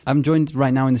I'm joined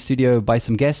right now in the studio by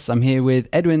some guests. I'm here with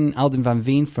Edwin Alden van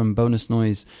Veen from Bonus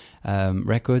Noise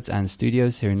Records and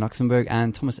Studios here in Luxembourg,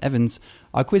 and Thomas Evans,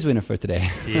 our quiz winner for today.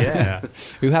 Yeah.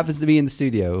 Who happens to be in the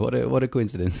studio. What a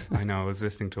coincidence. I know, I was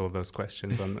listening to all those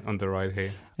questions on the ride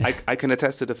here. I can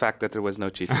attest to the fact that there was no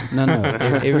cheating. No,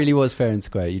 it really was fair and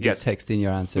square. You did text in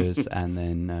your answers, and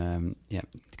then,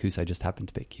 Kusai just happened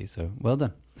to pick you, so well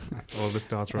done. All the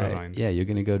stars were aligned. Yeah, you're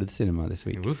going to go to the cinema this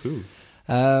week. Woohoo.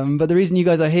 But the reason you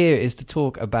guys are here is to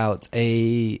talk about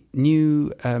a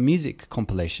new music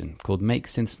compilation called Make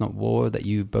Synths Not War that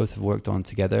you both have worked on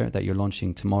together, that you're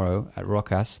launching tomorrow at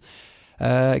Rockass.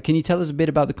 Can you tell us a bit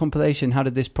about the compilation? How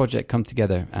did this project come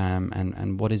together,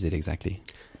 and what is it exactly?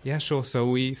 Yeah, sure. So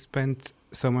we spent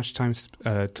so much time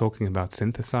talking about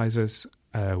synthesizers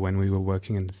when we were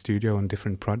working in the studio on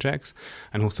different projects,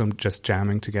 and also just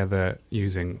jamming together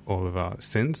using all of our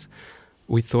synths.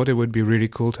 We thought it would be really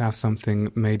cool to have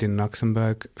something made in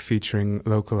Luxembourg featuring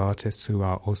local artists who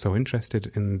are also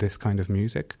interested in this kind of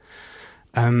music.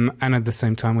 And at the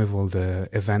same time, with all the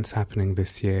events happening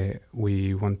this year,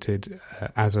 we wanted,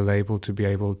 as a label, to be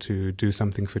able to do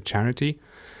something for charity.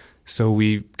 So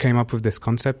we came up with this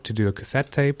concept to do a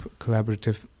cassette tape,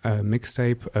 collaborative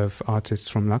mixtape of artists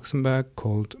from Luxembourg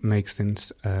called Make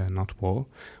Synths Not War,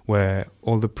 where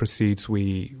all the proceeds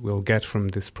we will get from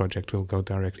this project will go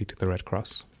directly to the Red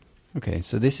Cross. Okay,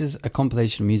 so this is a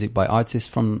compilation of music by artists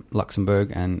from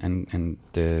Luxembourg and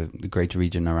the greater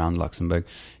region around Luxembourg,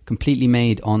 completely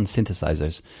made on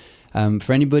synthesizers.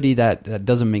 For anybody that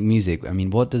doesn't make music, I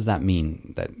mean, what does that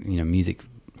mean, that music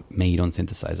made on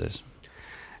synthesizers?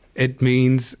 It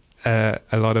means a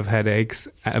lot of headaches,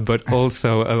 but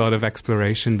also a lot of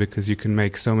exploration, because you can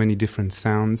make so many different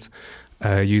sounds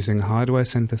using hardware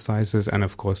synthesizers and,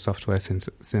 of course, software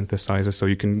synthesizers. So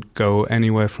you can go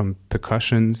anywhere from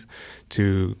percussions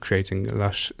to creating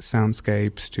lush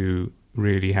soundscapes to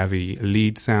really heavy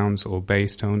lead sounds or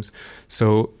bass tones.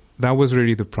 So that was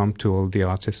really the prompt to all the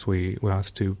artists we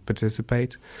asked to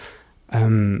participate.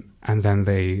 And then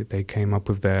they came up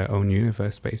with their own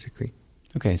universe, basically.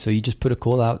 Okay, so you just put a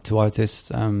call out to artists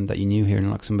that you knew here in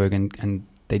Luxembourg, and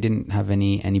they didn't have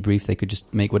any brief. They could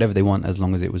just make whatever they want as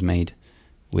long as it was made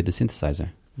with the synthesizer.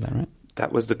 Is that right?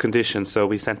 That was the condition. So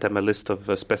we sent them a list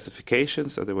of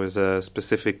specifications. So there was a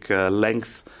specific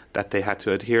length that they had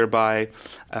to adhere by.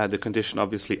 The condition,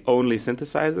 obviously, only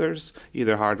synthesizers,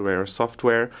 either hardware or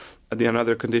software.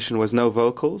 Another condition was no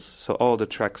vocals. So all the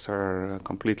tracks are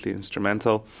completely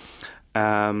instrumental.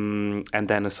 And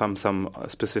then some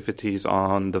specificities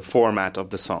on the format of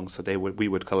the song. So we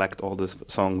would collect all the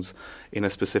songs in a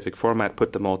specific format,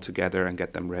 put them all together, and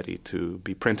get them ready to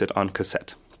be printed on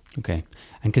cassette. Okay,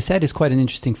 and cassette is quite an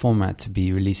interesting format to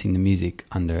be releasing the music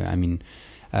under. I mean,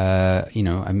 a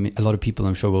lot of people,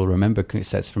 I'm sure, will remember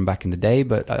cassettes from back in the day,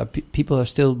 but people are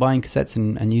still buying cassettes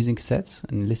and using cassettes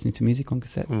and listening to music on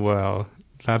cassette. Well,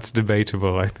 that's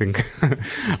debatable, I think.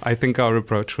 I think our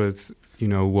approach was,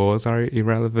 wars are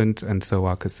irrelevant, and so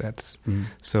are cassettes.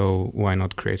 So why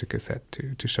not create a cassette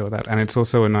to show that? And it's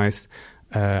also a nice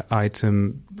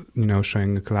item,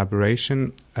 showing a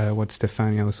collaboration. What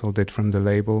Stefania also did from the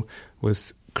label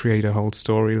was create a whole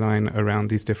storyline around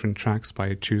these different tracks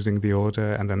by choosing the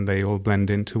order, and then they all blend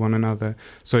into one another.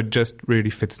 So it just really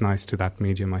fits nice to that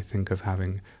medium, I think, of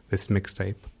having this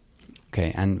mixtape.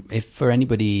 Okay, and if for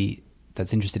anybody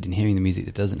that's interested in hearing the music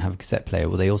that doesn't have a cassette player,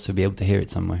 will they also be able to hear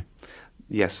it somewhere?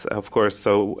 Yes, of course.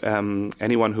 So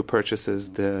anyone who purchases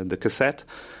the cassette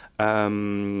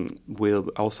will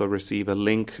also receive a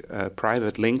link, a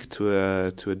private link to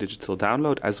a digital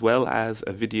download, as well as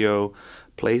a video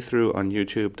playthrough on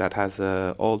YouTube that has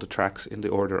all the tracks in the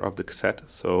order of the cassette.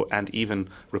 So, and even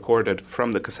recorded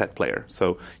from the cassette player.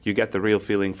 So you get the real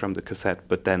feeling from the cassette,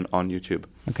 but then on YouTube.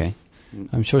 Okay.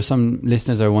 I'm sure some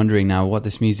listeners are wondering now what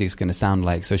this music is going to sound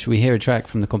like. So should we hear a track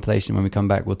from the compilation? When we come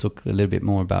back, we'll talk a little bit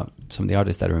more about some of the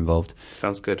artists that are involved.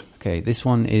 Sounds good. Okay, this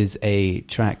one is a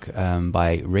track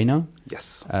by Reno.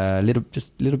 Yes.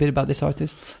 Just a little bit about this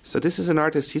artist. So this is an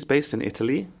artist. He's based in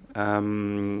Italy.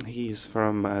 He's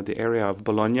from the area of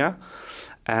Bologna.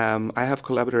 I have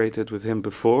collaborated with him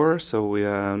before, so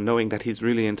knowing that he's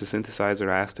really into synthesizer,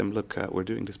 I asked him, look, we're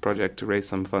doing this project to raise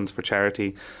some funds for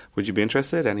charity. Would you be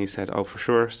interested? And he said, oh, for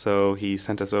sure. So he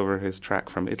sent us over his track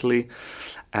from Italy,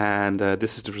 and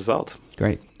this is the result.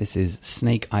 Great. This is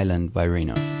Snake Island by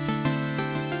Reno.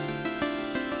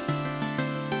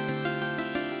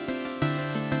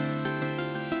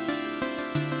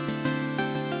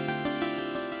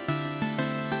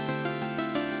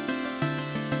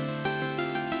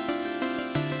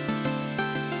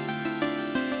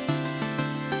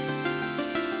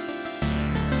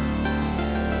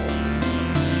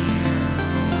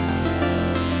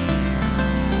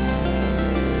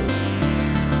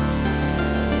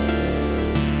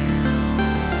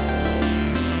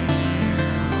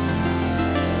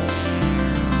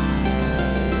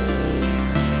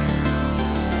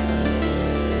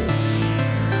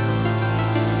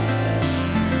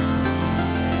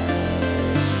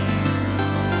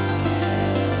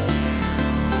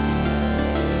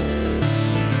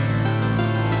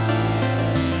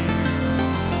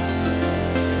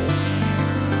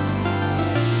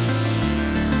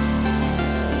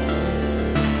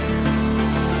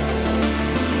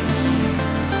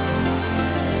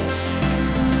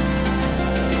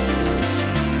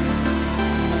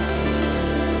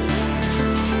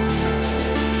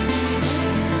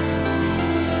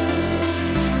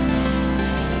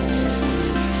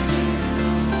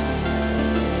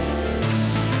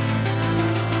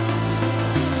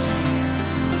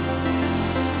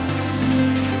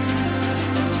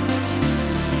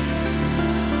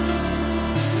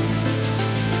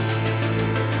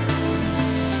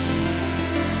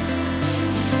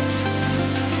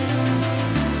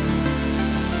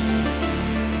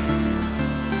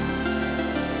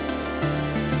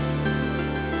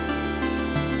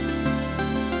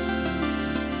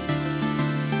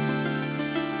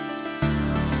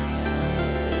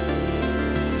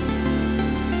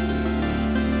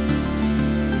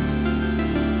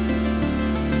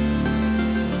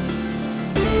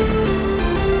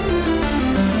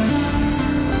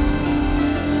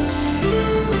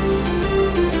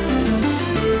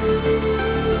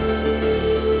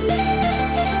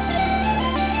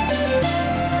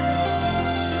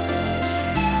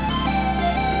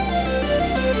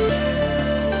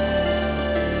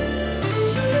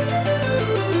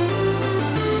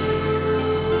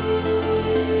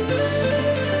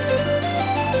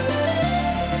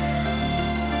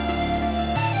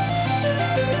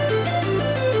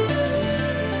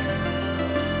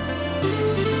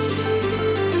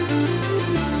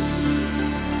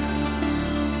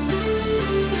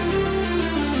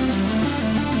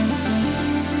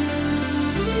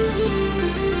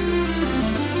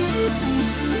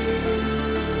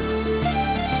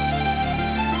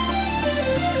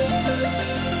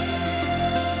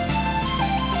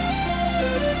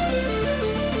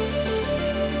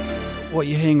 what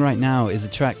you're hearing right now is a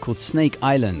track called Snake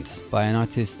Island by an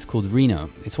artist called Reno.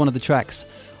 It's one of the tracks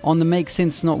on the Make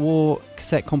Synths Not War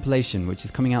cassette compilation, which is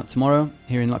coming out tomorrow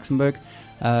here in Luxembourg.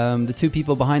 The two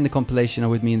people behind the compilation are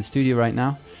with me in the studio right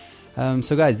now.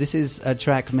 So guys, this is a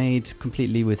track made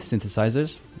completely with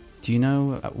synthesizers. Do you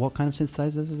know what kind of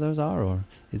synthesizers those are, or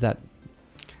is that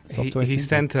software? He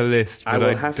sent a list, but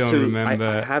I don't remember.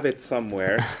 I have it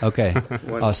somewhere. Okay.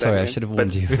 Oh, sorry, I should have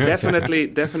warned you.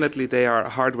 Definitely, they are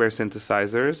hardware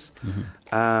synthesizers.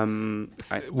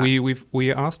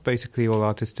 We asked basically all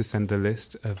artists to send a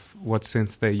list of what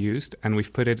synths they used, and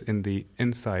we've put it in the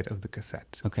inside of the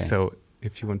cassette. Okay. So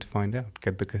if you want to find out,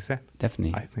 get the cassette.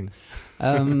 Definitely. I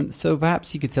think. So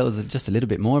perhaps you could tell us just a little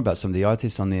bit more about some of the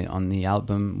artists on the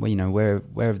album. Well,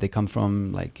 where have they come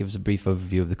from? Like, give us a brief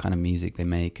overview of the kind of music they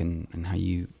make and how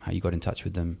you got in touch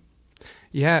with them.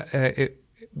 Yeah,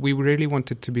 we really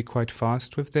wanted to be quite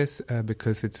fast with this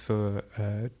because it's for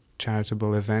a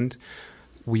charitable event.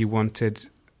 We wanted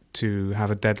to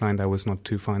have a deadline that was not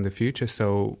too far in the future,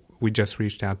 so we just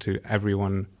reached out to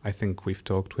everyone I think we've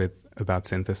talked with about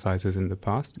synthesizers in the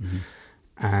past,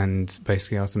 and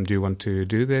basically asked them, do you want to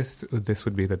do this? This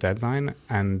would be the deadline,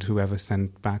 and whoever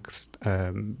sent back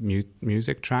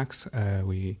music tracks,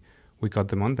 we got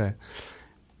them on there.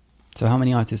 So how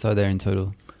many artists are there in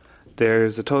total?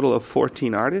 There's a total of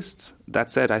 14 artists. That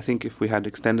said, I think if we had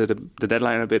extended the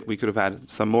deadline a bit, we could have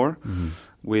had some more,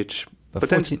 But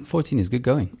 14 is good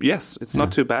going. Yes, it's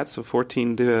not too bad. So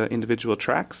 14 individual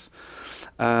tracks.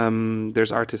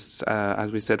 There's artists,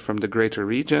 as we said, from the greater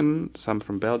region, some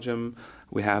from Belgium.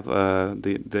 We have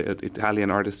the Italian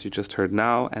artist you just heard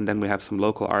now, and then we have some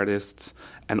local artists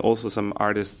and also some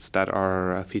artists that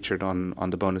are featured on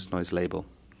the Bonus Noise label.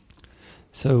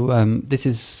 So this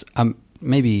is...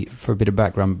 maybe for a bit of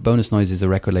background, Bonus Noise is a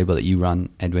record label that you run,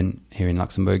 Edwin, here in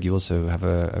Luxembourg. You also have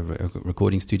a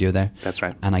recording studio there. That's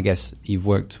right. And I guess you've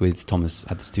worked with Thomas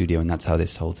at the studio, and that's how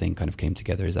this whole thing kind of came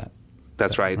together, is that?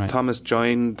 That's right. Thomas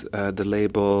joined the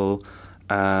label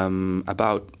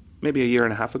about maybe a year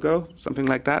and a half ago, something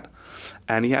like that.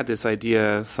 And he had this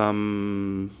idea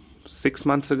some 6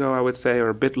 months ago, I would say, or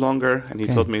a bit longer. And he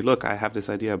told me, look, I have this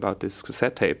idea about this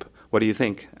cassette tape. What do you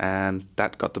think? And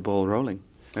that got the ball rolling.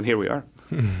 And here we are.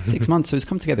 6 months, so it's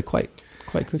come together quite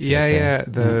quickly. Yeah.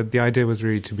 The idea was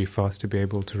really to be fast, to be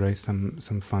able to raise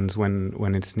some funds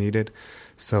when it's needed.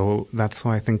 So that's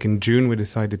why I think in June we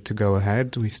decided to go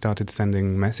ahead. We started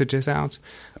sending messages out,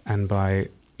 and by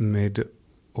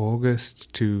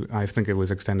mid-August I think it was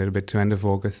extended a bit to end of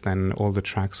August, then all the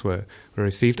tracks were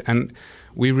received. And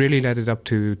we really led it up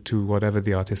to whatever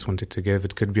the artist wanted to give.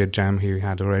 It could be a jam he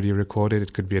had already recorded.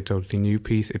 It could be a totally new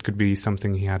piece. It could be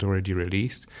something he had already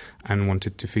released and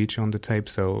wanted to feature on the tape.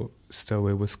 So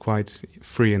it was quite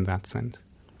free in that sense.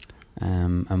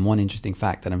 And one interesting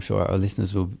fact that I'm sure our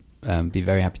listeners will be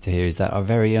very happy to hear is that our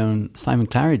very own Simon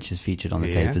Claridge is featured on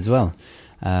the tape as well,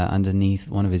 underneath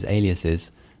one of his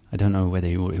aliases. I don't know whether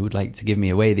he would like to give me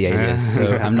away the alias, so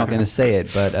I'm not going to say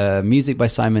it. But music by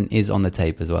Simon is on the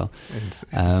tape as well. It's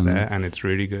there, and it's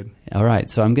really good. All right,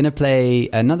 so I'm going to play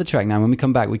another track now. When we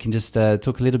come back, we can just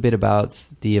talk a little bit about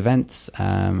the events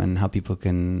and how people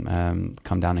can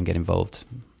come down and get involved.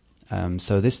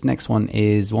 So this next one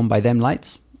is one by Them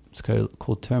Lights. It's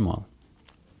called Turmoil.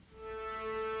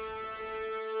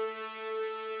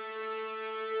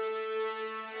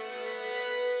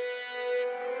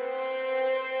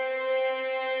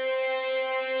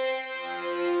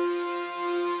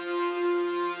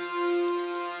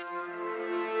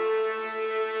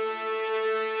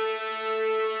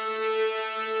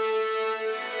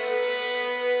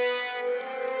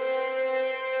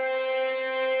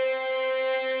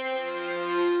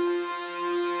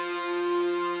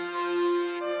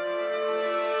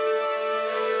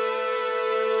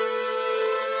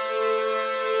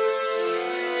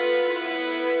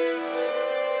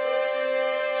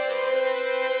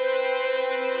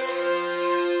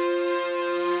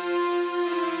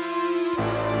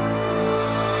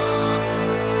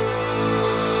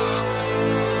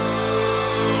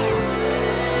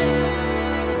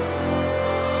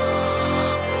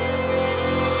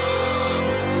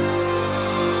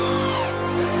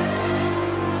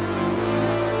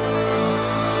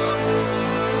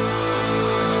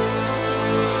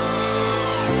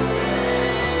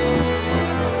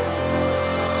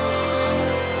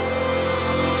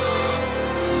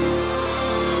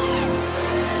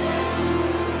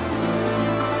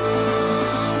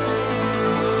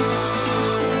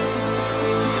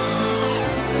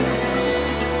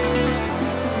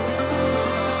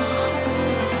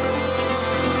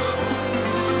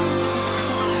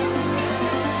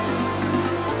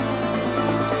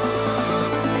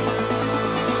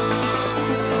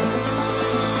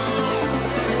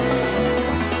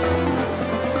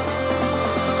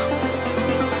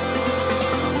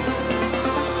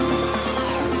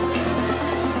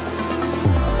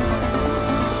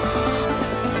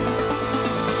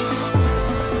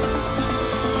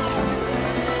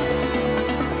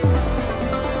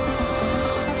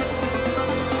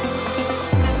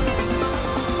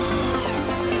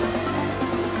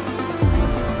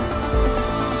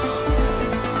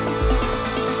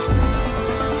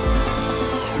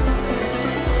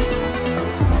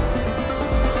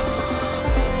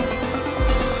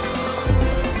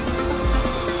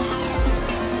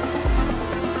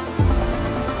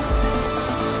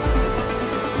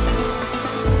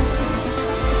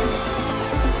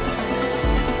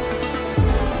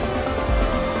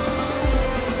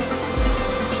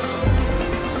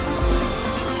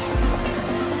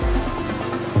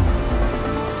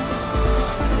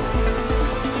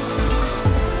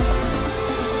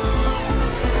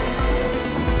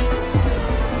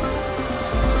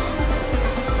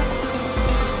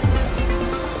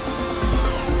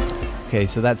 Okay,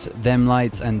 so that's Them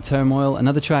Lights and Turmoil,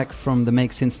 another track from the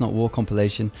Make Synths Not War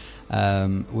compilation,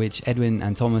 which Edwin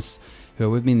and Thomas, who are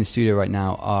with me in the studio right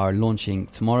now, are launching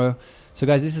tomorrow. So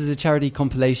guys, this is a charity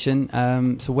compilation.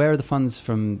 So where are the funds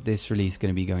from this release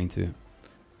going to be going to?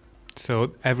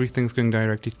 So everything's going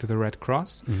directly to the Red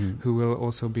Cross, who will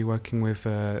also be working with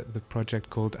the project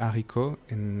called Haricot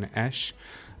in Esch,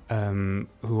 who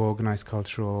organize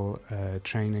cultural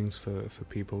trainings for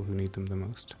people who need them the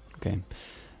most. Okay.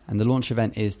 And the launch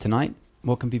event is tonight.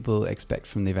 What can people expect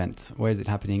from the event? Where is it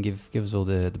happening? Give us all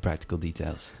the practical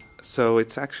details. So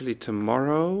it's actually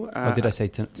tomorrow. Did I say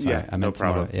sorry? Yeah, I meant no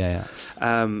problem. Tomorrow.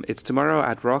 Yeah. It's tomorrow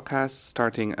at Rockcast,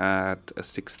 starting at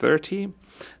 6:30.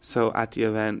 So at the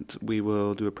event, we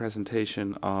will do a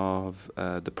presentation of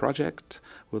the project.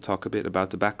 We'll talk a bit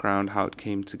about the background, how it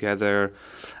came together,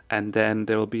 and then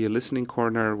there will be a listening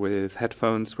corner with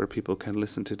headphones where people can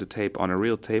listen to the tape on a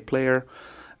real tape player.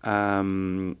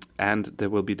 And there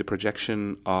will be the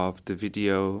projection of the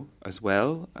video as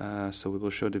well. So we will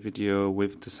show the video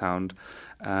with the sound.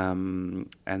 And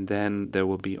then there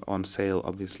will be on sale,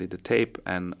 obviously, the tape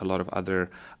and a lot of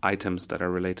other items that are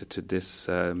related to this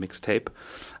mixtape.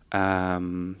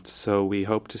 So we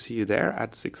hope to see you there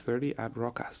at 6:30 at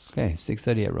Rockcast. Okay,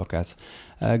 6:30 at Rockcast.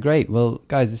 Great. Well,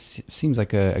 guys, this seems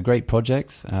like a great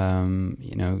project.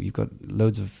 You've got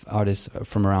loads of artists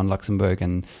from around Luxembourg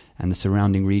and the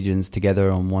surrounding regions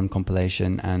together on one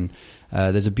compilation. And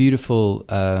there's a beautiful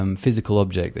physical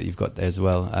object that you've got there as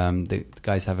well. The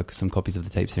guys have some copies of the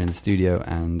tapes here in the studio,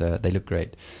 and they look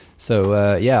great. So,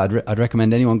 I'd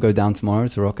recommend anyone go down tomorrow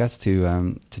to Rockcast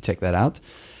to check that out.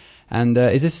 And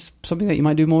is this something that you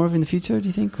might do more of in the future, do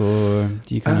you think? Or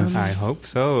do you kind of... I hope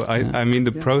so. I mean,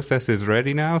 the process is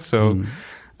ready now, so...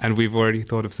 And we've already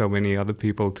thought of so many other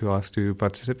people to ask to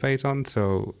participate on,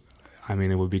 so... I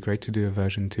mean, it would be great to do a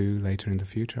version 2 later in the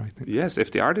future, I think. Yes,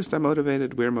 if the artists are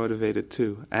motivated, we're motivated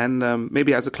too. And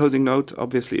maybe as a closing note,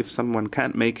 obviously, if someone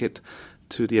can't make it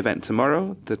to the event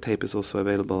tomorrow, the tape is also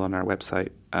available on our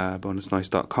website,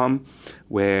 bonusnoise.com,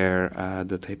 where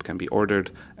the tape can be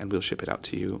ordered and we'll ship it out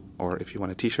to you. Or if you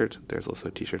want a T-shirt, there's also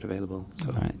a T-shirt available.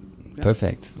 So, all right. Yeah.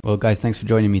 Perfect. Well, guys, thanks for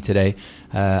joining me today.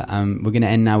 We're going to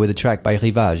end now with a track by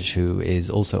Rivage, who is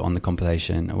also on the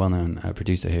compilation, a well-known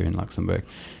producer here in Luxembourg.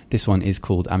 This one is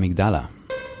called Amygdala.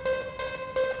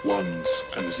 Ones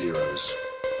and zeros.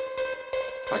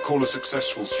 I call a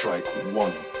successful strike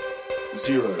 1.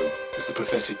 0 is the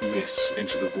pathetic miss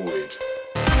into the void.